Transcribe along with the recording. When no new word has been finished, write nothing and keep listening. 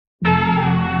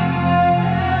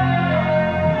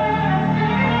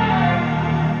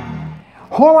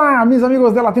Hola mis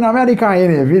amigos de Latinoamérica,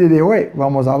 en el vídeo de hoy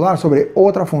vamos a hablar sobre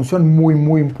otra función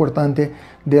muy importante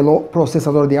del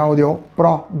procesador de audio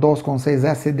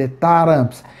Pro2.6S de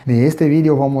Taramps. En este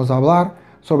vídeo vamos a hablar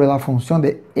sobre la función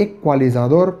de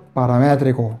ecualizador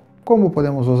paramétrico, cómo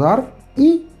podemos usar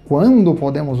y cuándo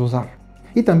podemos usar,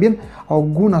 y también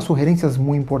algunas sugerencias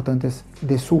muy importantes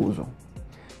de su uso.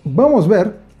 Vamos a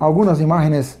ver algunas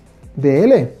imágenes de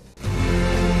él.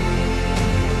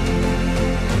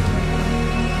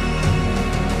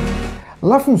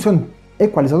 La función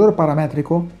ecualizador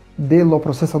paramétrico del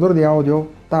procesador de audio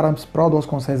Taramps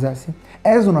Pro2.6S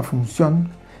es una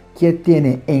función que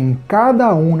tiene en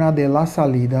cada una de las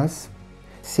salidas,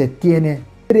 se tiene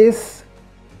 3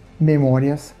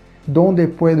 memorias donde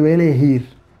puedo elegir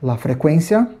la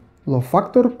frecuencia, el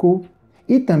factor Q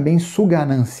y también su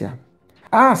ganancia.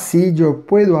 Así yo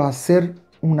puedo hacer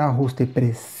un ajuste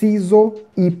preciso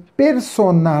y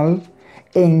personal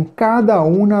en cada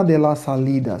una de las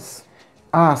salidas.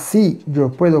 Así yo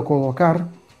puedo colocar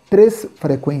 3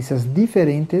 frecuencias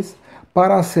diferentes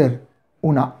para hacer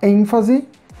una énfasis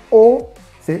o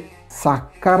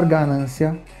sacar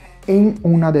ganancia en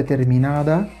una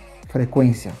determinada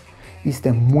frecuencia. Esto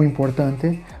es muy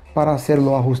importante para hacer el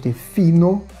ajuste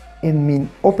fino en mi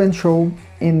Open Show,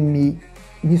 en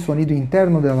mi sonido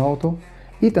interno del auto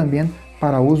y también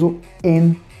para uso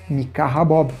en mi caja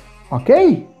Bob. ¿Ok?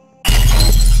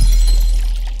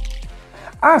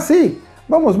 Así.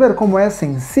 Vamos a ver cómo es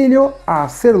sencillo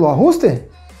hacer el ajuste.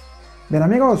 Bien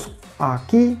amigos,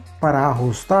 aquí para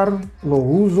ajustar lo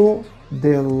uso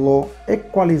del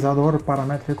ecualizador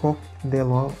paramétrico del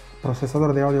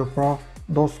procesador de audio Pro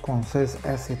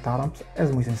 2.6S Taramps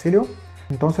es muy sencillo.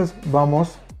 Entonces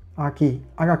vamos aquí,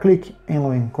 haga clic en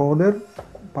lo encoder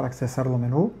para accesar el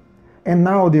menú. En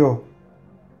audio,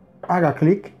 haga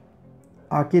clic.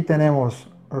 Aquí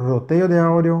tenemos Ruteo de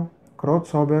audio,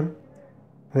 sobre,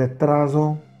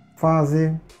 Retraso,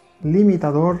 Fase,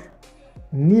 Limitador,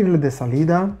 Nível de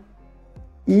salida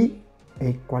y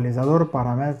ecualizador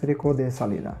paramétrico de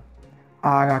salida.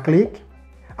 Haga clic.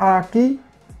 Aquí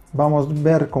vamos a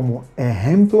ver como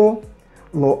ejemplo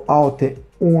lo Alt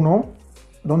 1,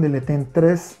 donde le tienen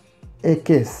 3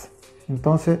 X.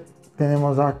 Entonces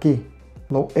tenemos aquí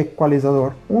lo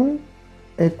ecualizador 1,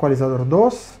 ecualizador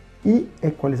 2 y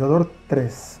ecualizador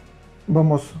 3.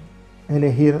 Vamos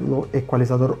elegir lo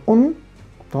ecualizador 1.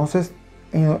 Entonces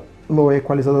en lo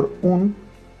ecualizador 1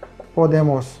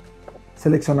 podemos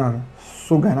seleccionar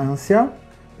su ganancia,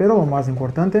 pero lo más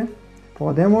importante,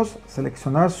 podemos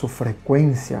seleccionar su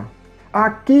frecuencia.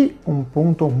 Aquí un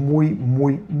punto muy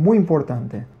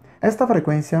importante. Esta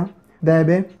frecuencia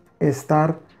debe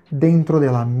estar dentro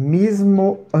del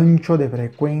mismo ancho de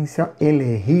frecuencia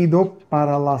elegido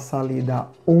para la salida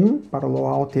 1, para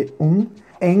lo Alt 1,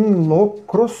 en lo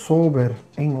crossover,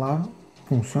 en la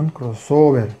función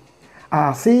crossover.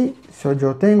 Así, si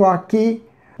yo tengo aquí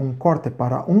un corte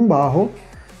para un bajo,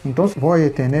 entonces voy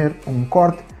a tener un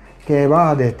corte que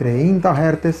va de 30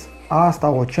 Hz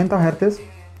hasta 80 Hz.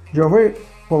 Yo voy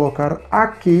a colocar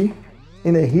aquí,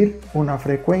 elegir una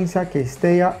frecuencia que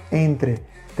esté entre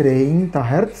 30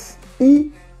 Hz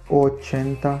y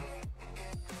 80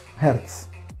 Hz,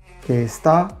 que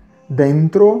está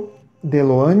dentro de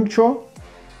lo ancho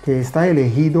que está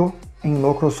elegido en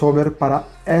lo crossover para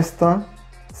esta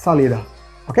salida.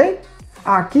 ¿Ok?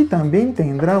 Aquí también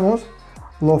tendremos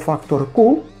lo factor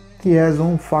Q, que es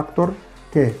un factor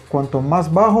que cuanto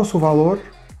más bajo su valor,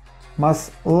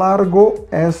 más largo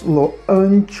es lo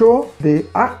ancho de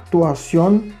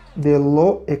actuación de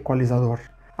lo ecualizador.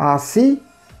 Así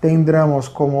tendremos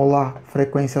como la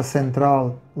frecuencia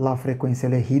central la frecuencia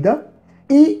elegida,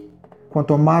 y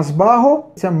cuanto más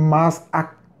bajo, más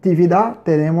actividad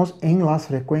tenemos en las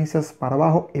frecuencias para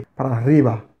abajo y para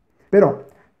arriba. Pero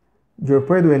yo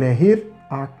puedo elegir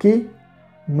aquí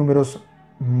números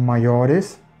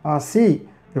mayores. Así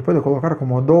yo puedo colocar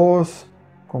como 2,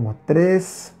 como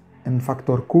 3 en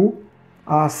factor Q.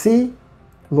 Así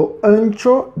lo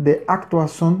ancho de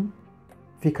actuación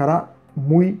ficará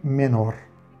muy menor,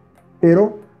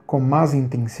 pero con más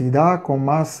intensidad, con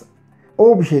más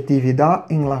objetividad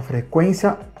en la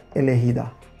frecuencia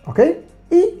elegida. ¿Ok?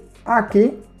 Y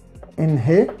aquí en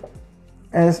G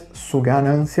es su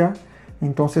ganancia.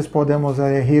 Entonces podemos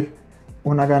elegir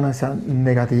una ganancia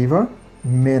negativa,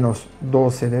 menos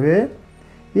 12 dB,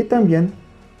 y también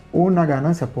una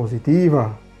ganancia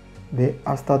positiva de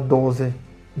hasta 12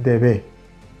 dB.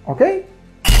 ¿Ok?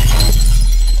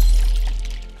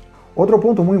 Otro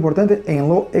punto muy importante en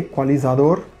lo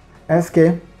ecualizador es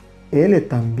que él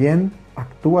también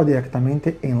actúa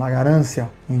directamente en la ganancia.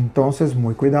 Entonces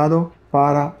muy cuidado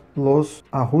para los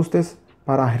ajustes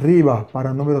para arriba,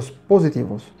 para números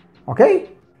positivos. ¿Ok?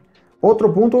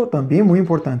 Otro punto también muy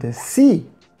importante. Si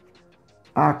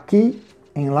aquí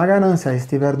en la ganancia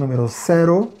estiver número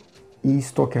 0,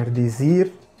 esto quiere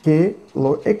decir que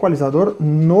el ecualizador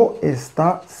no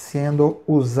está siendo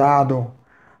usado.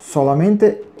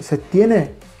 Solamente se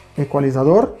tiene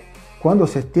ecualizador cuando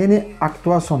se tiene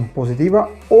actuación positiva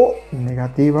o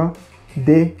negativa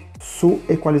de su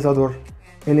ecualizador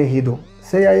elegido.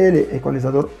 Sea el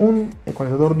ecualizador 1,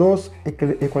 ecualizador 2,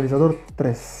 ecualizador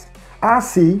 3.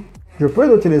 Así, yo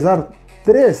puedo utilizar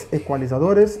 3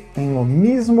 ecualizadores en el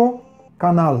mismo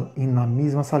canal, en la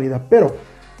misma salida. Pero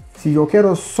si yo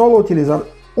quiero solo utilizar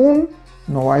un,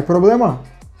 no hay problema.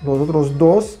 Los otros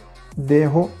 2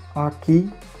 dejo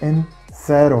aquí en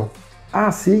 0.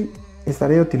 Así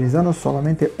estaré utilizando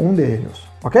solamente un de ellos.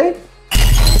 ¿Ok?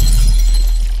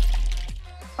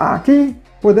 Aquí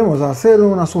podemos hacer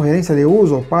una sugerencia de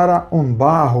uso para un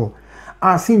bajo.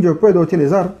 Así yo puedo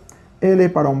utilizar L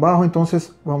para un bajo.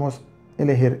 Entonces vamos a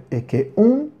elegir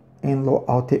EQ1 en lo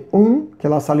AT1, que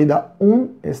la salida 1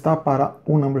 está para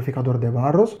un amplificador de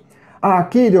barros.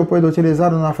 Aquí yo puedo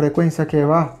utilizar una frecuencia que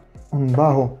va un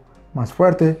bajo más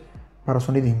fuerte para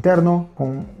sonido interno,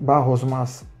 con bajos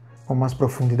con más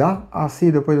profundidad.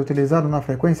 Así yo puedo utilizar una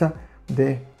frecuencia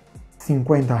de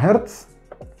 50 Hz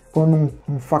con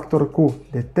un factor Q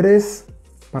de 3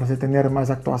 para tener más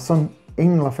actuación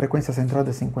en la frecuencia central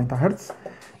de 50 Hz.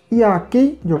 Y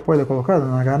aquí yo puedo colocar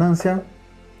una ganancia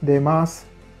de más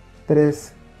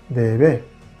 3 dB.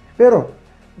 Pero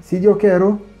si yo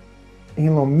quiero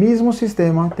en lo mismo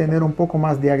sistema tener un poco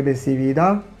más de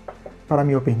agresividad para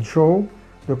mi open show,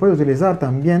 yo puedo utilizar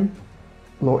también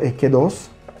lo EQ2,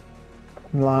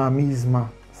 la misma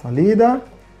salida,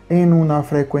 en una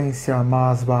frecuencia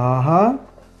más baja.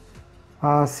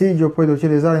 Así yo puedo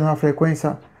utilizar en una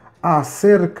frecuencia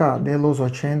acerca de los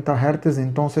 80 Hz,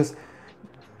 entonces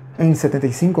en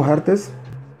 75 Hz,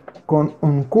 con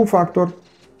un Q-factor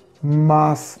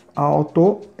más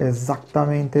alto,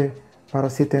 exactamente para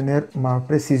así tener más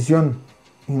precisión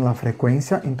en la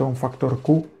frecuencia. Entonces un factor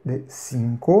Q de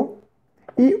 5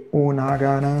 y una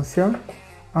ganancia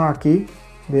aquí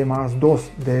de más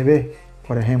 2 dB,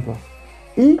 por ejemplo.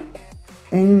 Y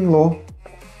en lo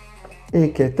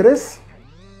EQ3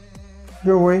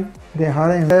 yo voy a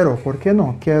dejar en 0, porque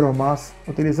no quiero más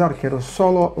utilizar, quiero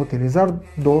solo utilizar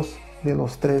 2 de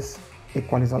los 3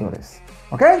 ecualizadores.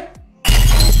 ¿Ok?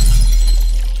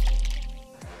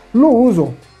 O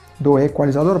uso do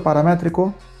ecualizador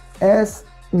paramétrico es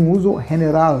un uso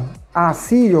general.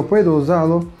 Así yo puedo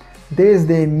usarlo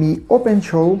desde mi open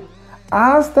show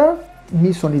hasta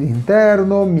mi sonido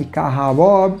interno, mi caja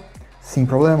Bob, sin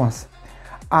problemas.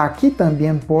 Aquí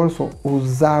también puedo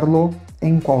usarlo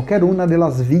en cualquier una de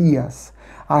las vías.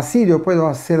 Así yo puedo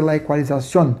hacer la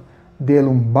ecualización de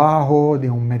un bajo, de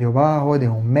un medio bajo, de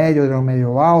un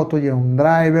medio alto, de un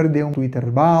driver, de un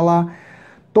intervalo.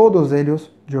 Todos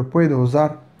ellos yo puedo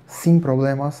usar sin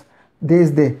problemas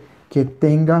desde que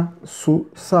tenga su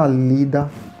salida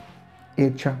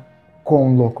hecha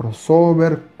con lo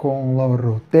crossover, con lo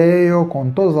ruteo,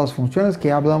 con todas las funciones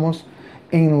que hablamos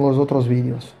en los otros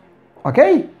vídeos. ¿Ok?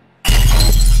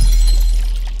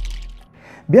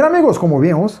 Bien amigos, como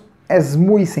vimos, es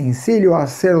muy sencillo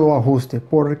hacer el ajuste.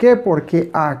 ¿Por qué? Porque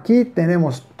aquí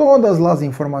tenemos todas las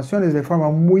informaciones de forma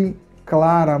muy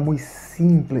clara, muy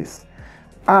simples.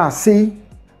 Así,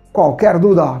 cualquier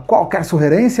duda, cualquier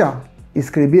sugerencia,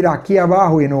 escribir aquí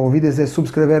abajo y no olvides de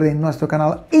suscribir en nuestro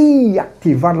canal y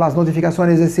activar las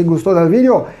notificaciones. Y si gustó del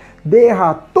video,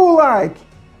 deja tu like.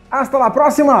 Hasta la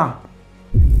próxima.